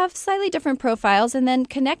 So they have slightly different profiles, and then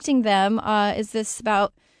connecting them is this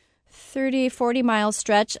about 30, 40-mile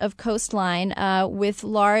stretch of coastline with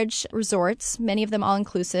large resorts, many of them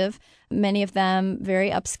all-inclusive, many of them very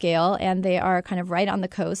upscale, and they are kind of right on the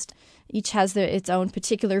coast. Each has its own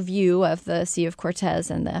particular view of the Sea of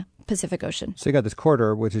Cortez and the Pacific Ocean. So you got this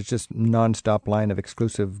corridor, which is just nonstop line of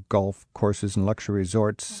exclusive golf courses and luxury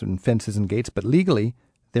resorts and fences and gates, but legally,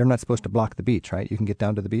 they're not supposed to block the beach, right? You can get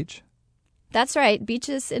down to the beach? That's right.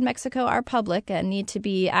 Beaches in Mexico are public and needs to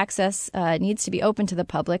be open to the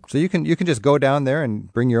public. So you can just go down there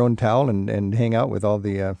and bring your own towel and hang out with all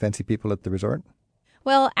the fancy people at the resort?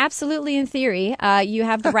 Well, absolutely. In theory, you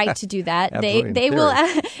have the right to do that. Absolutely,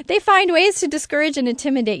 they find ways to discourage and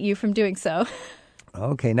intimidate you from doing so.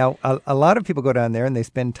 Okay. Now, a lot of people go down there and they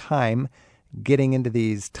spend time getting into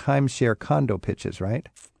these timeshare condo pitches, right?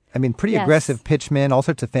 I mean, pretty Yes. aggressive pitchmen, all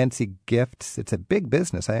sorts of fancy gifts. It's a big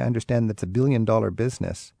business. I understand that's $1 billion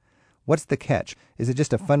business. What's the catch? Is it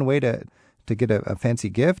just a fun way to get a fancy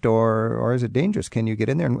gift, or is it dangerous? Can you get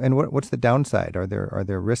in there? And what's the downside? Are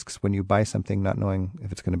there risks when you buy something not knowing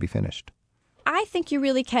if it's going to be finished? I think you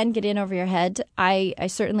really can get in over your head. I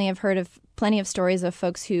certainly have heard of plenty of stories of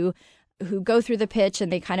folks who go through the pitch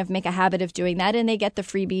and they kind of make a habit of doing that and they get the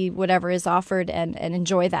freebie, whatever is offered, and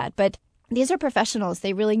enjoy that. But these are professionals.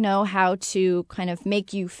 They really know how to kind of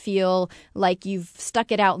make you feel like you've stuck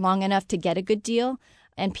it out long enough to get a good deal.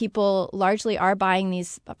 And people largely are buying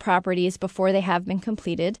these properties before they have been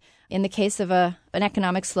completed. In the case of an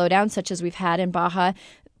economic slowdown, such as we've had in Baja,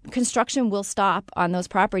 construction will stop on those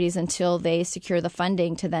properties until they secure the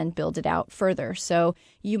funding to then build it out further. So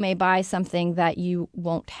you may buy something that you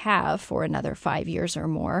won't have for another 5 years or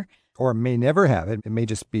more. Or may never have it. It may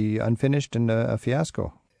just be unfinished and a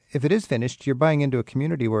fiasco. If it is finished, you're buying into a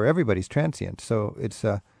community where everybody's transient. So it's,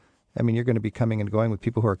 you're going to be coming and going with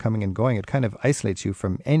people who are coming and going. It kind of isolates you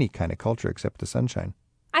from any kind of culture except the sunshine.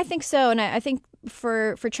 I think so. And I think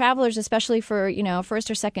for travelers, especially for,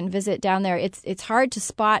 first or second visit down there, it's hard to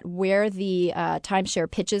spot where the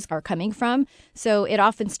timeshare pitches are coming from. So it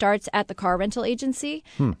often starts at the car rental agency.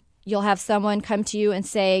 You'll have someone come to you and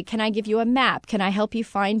say, can I give you a map? Can I help you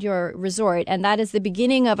find your resort? And that is the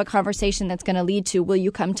beginning of a conversation that's going to lead to, will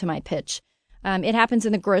you come to my pitch? It happens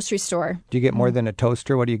in the grocery store. Do you get more than a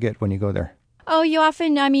toaster? What do you get when you go there? Oh, you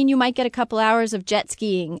might get a couple hours of jet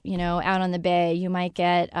skiing, out on the bay. You might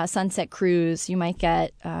get a sunset cruise. You might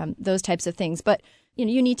get those types of things. But,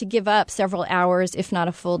 you need to give up several hours, if not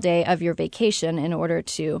a full day of your vacation in order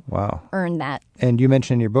to earn that. And you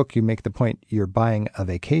mentioned in your book, you make the point you're buying a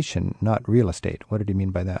vacation, not real estate. What did you mean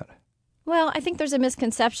by that? Well, I think there's a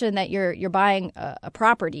misconception that you're buying a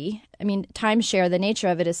property. I mean, timeshare, the nature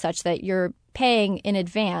of it is such that you're paying in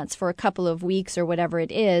advance for a couple of weeks or whatever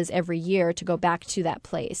it is every year to go back to that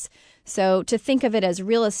place. So to think of it as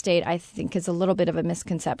real estate, I think, is a little bit of a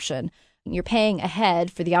misconception. You're paying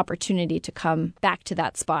ahead for the opportunity to come back to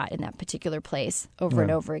that spot in that particular place over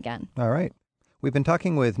and over again. All right. We've been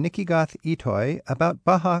talking with Nikki Goth Itoy about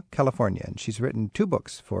Baja California, and she's written 2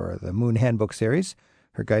 books for the Moon Handbook series,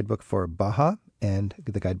 her guidebook for Baja and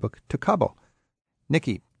the guidebook to Cabo.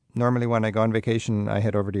 Nikki, normally when I go on vacation, I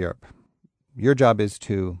head over to Europe. Your job is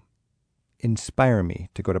to inspire me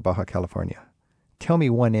to go to Baja California. Tell me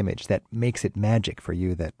one image that makes it magic for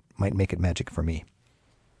you that might make it magic for me.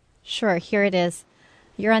 Sure, here it is.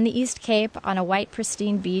 You're on the East Cape on a white,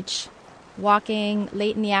 pristine beach, walking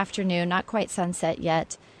late in the afternoon, not quite sunset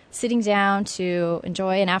yet, sitting down to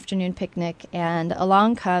enjoy an afternoon picnic, and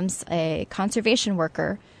along comes a conservation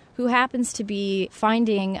worker who happens to be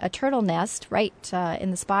finding a turtle nest right in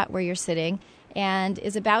the spot where you're sitting and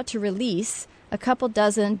is about to release a couple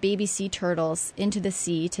dozen baby sea turtles into the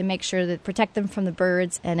sea to make sure that protect them from the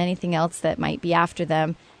birds and anything else that might be after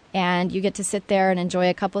them. And you get to sit there and enjoy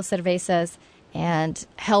a couple of cervezas and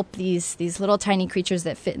help these little tiny creatures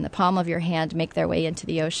that fit in the palm of your hand make their way into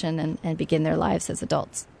the ocean and begin their lives as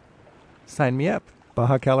adults. Sign me up.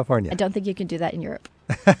 Baja California. I don't think you can do that in Europe.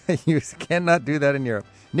 You cannot do that in Europe.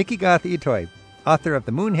 Nikki Goth Itoy, author of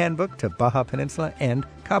the Moon Handbook to Baja Peninsula and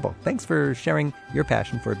Cabo. Thanks for sharing your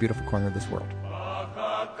passion for a beautiful corner of this world.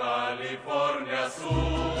 Baja California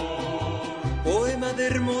Sur, poema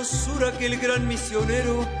de hermosura que el gran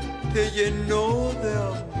misionero te llenó de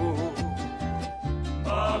amor.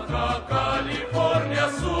 Baja California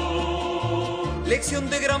Sur, lección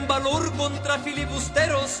de gran valor contra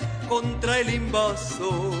filibusteros, contra el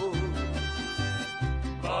invasor.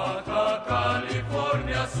 Baja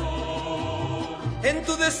California Sur, en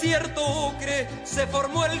tu desierto ocre se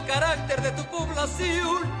formó el carácter de tu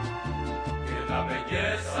población. Que la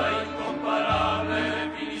belleza incomparable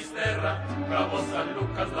de Finisterra, Cabo San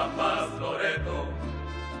Lucas, La Paz, Loreto.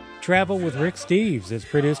 Travel with Rick Steves is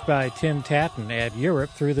produced by Tim Tatton at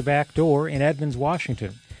Europe Through the Back Door in Edmonds,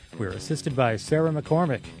 Washington. We're assisted by Sarah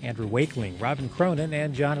McCormick, Andrew Wakeling, Robin Cronin,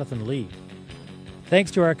 and Jonathan Lee.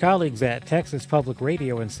 Thanks to our colleagues at Texas Public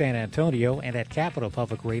Radio in San Antonio and at Capital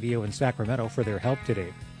Public Radio in Sacramento for their help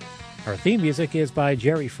today. Our theme music is by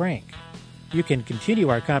Jerry Frank. You can continue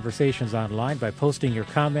our conversations online by posting your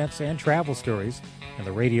comments and travel stories in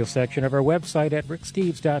the radio section of our website at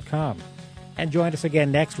ricksteves.com. And join us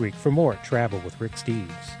again next week for more Travel with Rick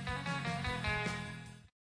Steves.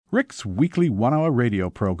 Rick's weekly 1-hour radio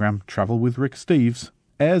program, Travel with Rick Steves,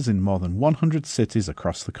 airs in more than 100 cities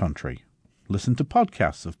across the country. Listen to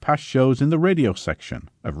podcasts of past shows in the radio section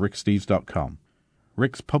of ricksteves.com.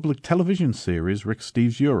 Rick's public television series, Rick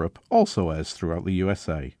Steves Europe, also airs throughout the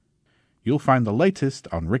USA. You'll find the latest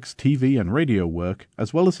on Rick's TV and radio work,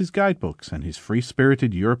 as well as his guidebooks and his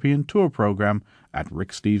free-spirited European tour program at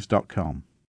ricksteves.com.